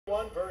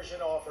One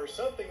version offers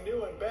something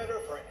new and better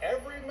for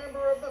every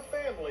member of the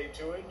family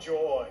to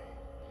enjoy.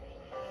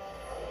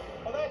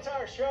 Well, that's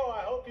our show.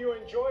 I hope you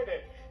enjoyed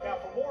it. Now,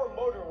 for more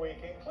Motor Week,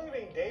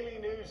 including daily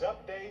news,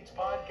 updates,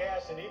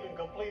 podcasts, and even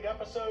complete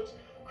episodes,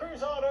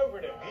 cruise on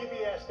over to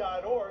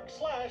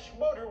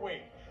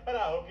pbs.org/motorweek. And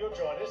I hope you'll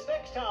join us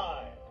next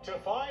time to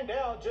find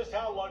out just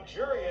how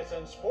luxurious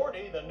and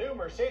sporty the new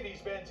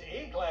Mercedes-Benz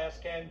E-Class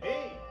can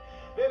be.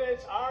 Then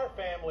it's our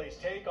family's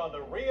take on the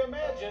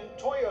reimagined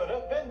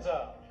Toyota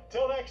Venza.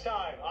 Till next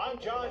time, I'm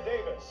John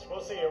Davis. We'll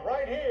see you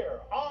right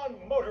here on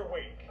Motor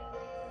Week.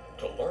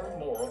 To learn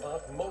more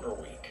about Motor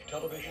Week,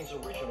 television's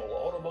original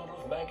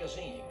automotive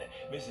magazine,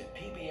 visit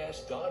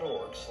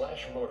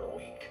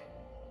pbs.org/motorweek.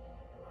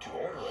 To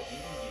order a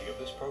DVD of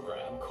this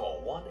program,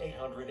 call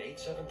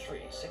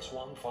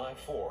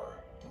 1-800-873-6154.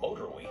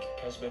 Motor Week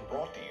has been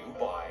brought to you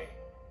by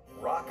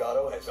Rock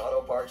Auto has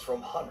auto parts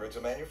from hundreds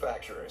of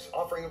manufacturers,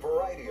 offering a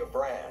variety of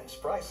brands,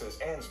 prices,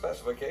 and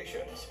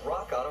specifications.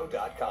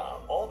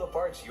 RockAuto.com. All the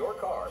parts your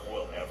car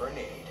will ever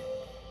need.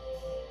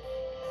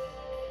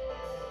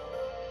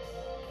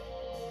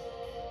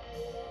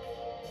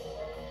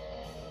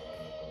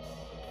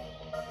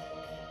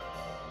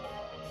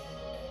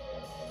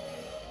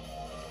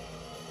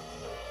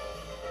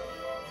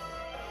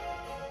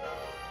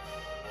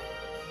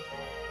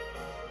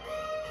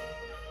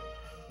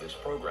 This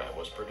program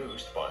was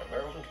produced by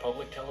Maryland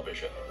Public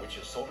Television, which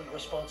is solely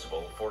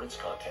responsible for its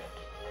content.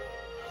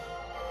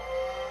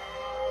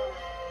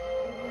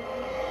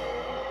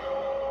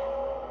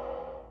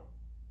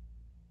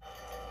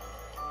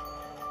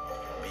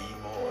 Be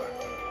more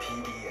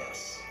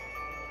PBS.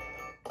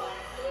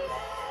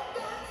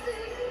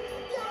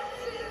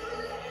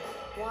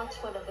 Watch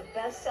one of the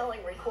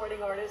best-selling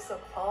recording artists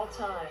of all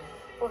time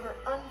for her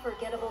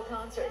unforgettable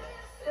concert,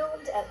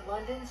 filmed at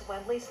London's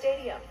Wembley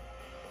Stadium.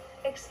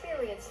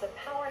 Experience the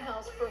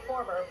powerhouse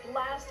performer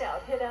blast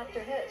out hit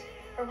after hit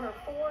from her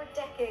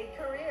 4-decade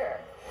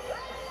career.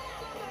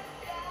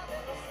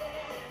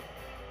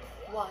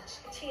 Watch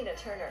Tina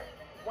Turner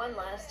one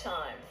last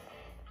time.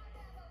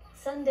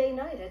 Sunday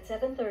night at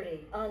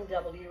 7:30 on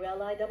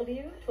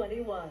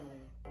WLIW-21.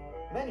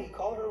 Many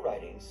call her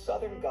writings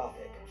Southern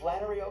Gothic.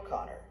 Flannery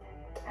O'Connor.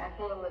 I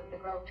feel that the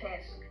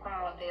grotesque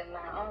quality of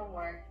my own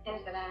work is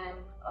that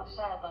I'm a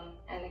Southern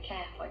and a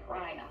Catholic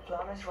writer.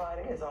 Flanneri's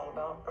writing is all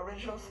about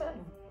original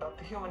sin, about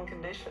the human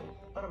condition.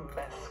 What a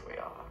mess we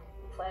are.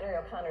 Flannery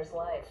O'Connor's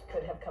life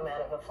could have come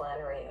out of a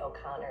Flannery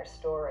O'Connor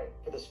story.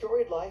 For the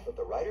storied life of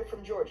the writer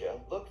from Georgia,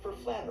 look for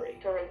Flannery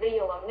To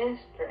reveal a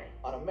mystery.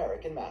 on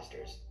American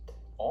Masters.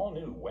 All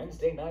new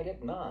Wednesday night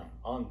at 9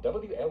 on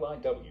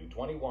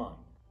WLIW-21.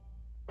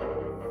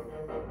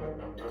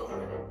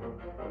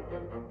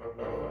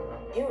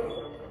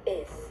 Europe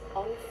is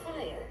on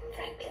fire,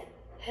 Franklin.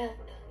 Help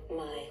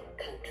my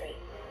country.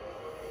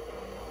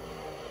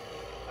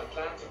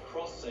 Atlantic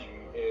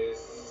Crossing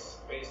is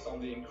based on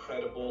the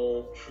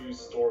incredible true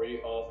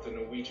story of the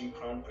Norwegian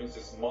Crown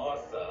Princess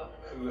Martha,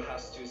 who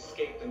has to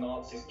escape the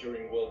Nazis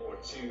during World War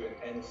II and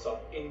ends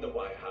up in the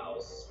White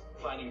House,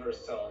 finding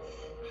herself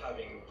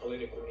having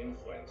political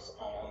influence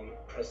on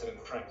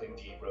President Franklin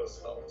D.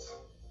 Roosevelt.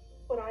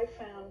 What I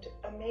found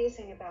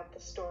amazing about the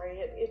story,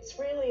 it's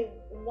really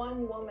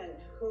one woman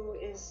who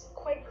is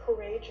quite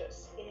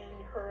courageous in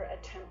her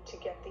attempt to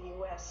get the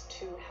U.S.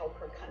 to help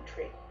her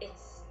country.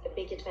 It's a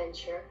big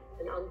adventure,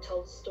 an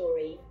untold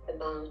story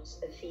about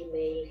a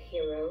female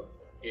hero.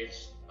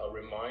 It's a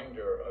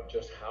reminder of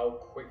just how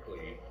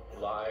quickly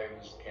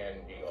lives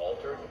can be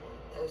altered.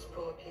 Those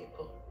poor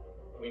people.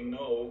 We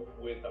know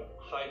with a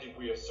high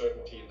degree of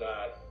certainty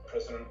that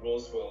President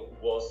Roosevelt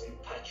was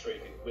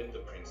infatuated with the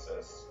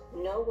princess.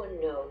 No one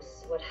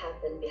knows what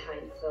happened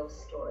behind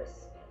closed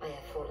doors. I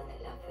have fallen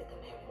in love with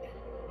America.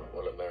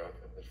 Well,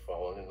 America has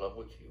fallen in love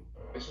with you.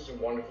 This is a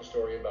wonderful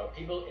story about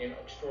people in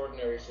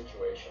extraordinary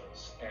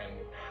situations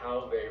and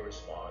how they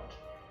respond.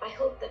 I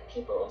hope that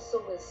people also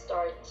will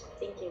start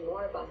thinking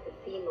more about the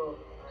female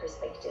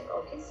perspective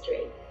of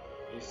history.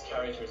 These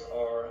characters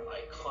are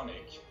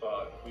iconic,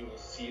 but we will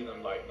see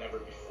them like never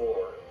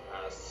before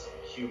as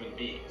human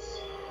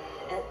beings.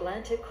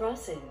 Atlantic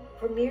Crossing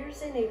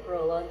premieres in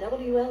April on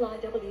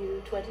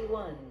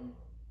WLIW-21.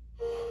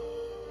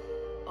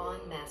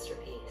 On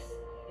Masterpiece.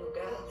 Your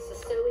girls are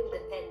so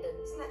independent.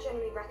 Isn't that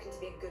generally reckoned to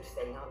be a good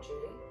thing, Aunt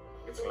Judy?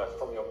 It's a letter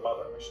from your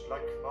mother. I should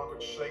like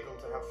Margaret Schlegel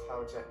to have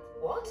Howard's End.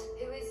 What?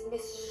 Who is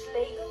Miss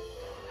Schlegel?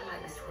 I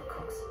like Mr.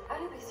 Wilcox.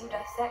 Only because you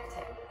dissect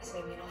him. He's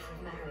made me an offer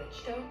of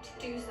marriage. Don't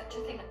do such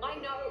a thing. I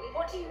know.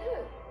 What do you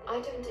know? I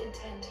don't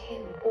intend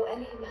him or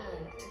any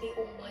man to be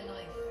all my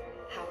life.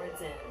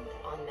 Howard's End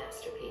on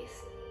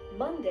Masterpiece.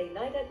 Monday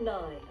night at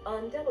 9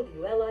 on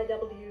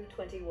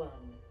WLIW-21.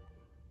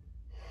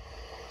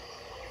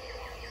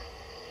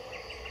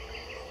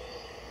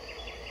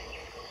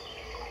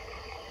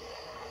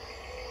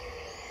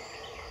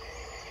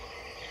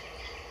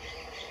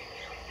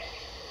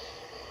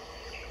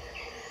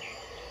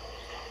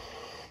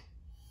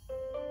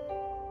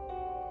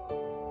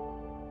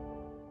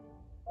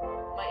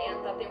 My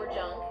aunt thought they were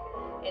junk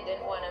and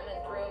didn't want them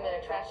and threw them in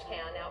a trash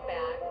can out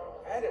back.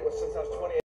 And it was since I was 28.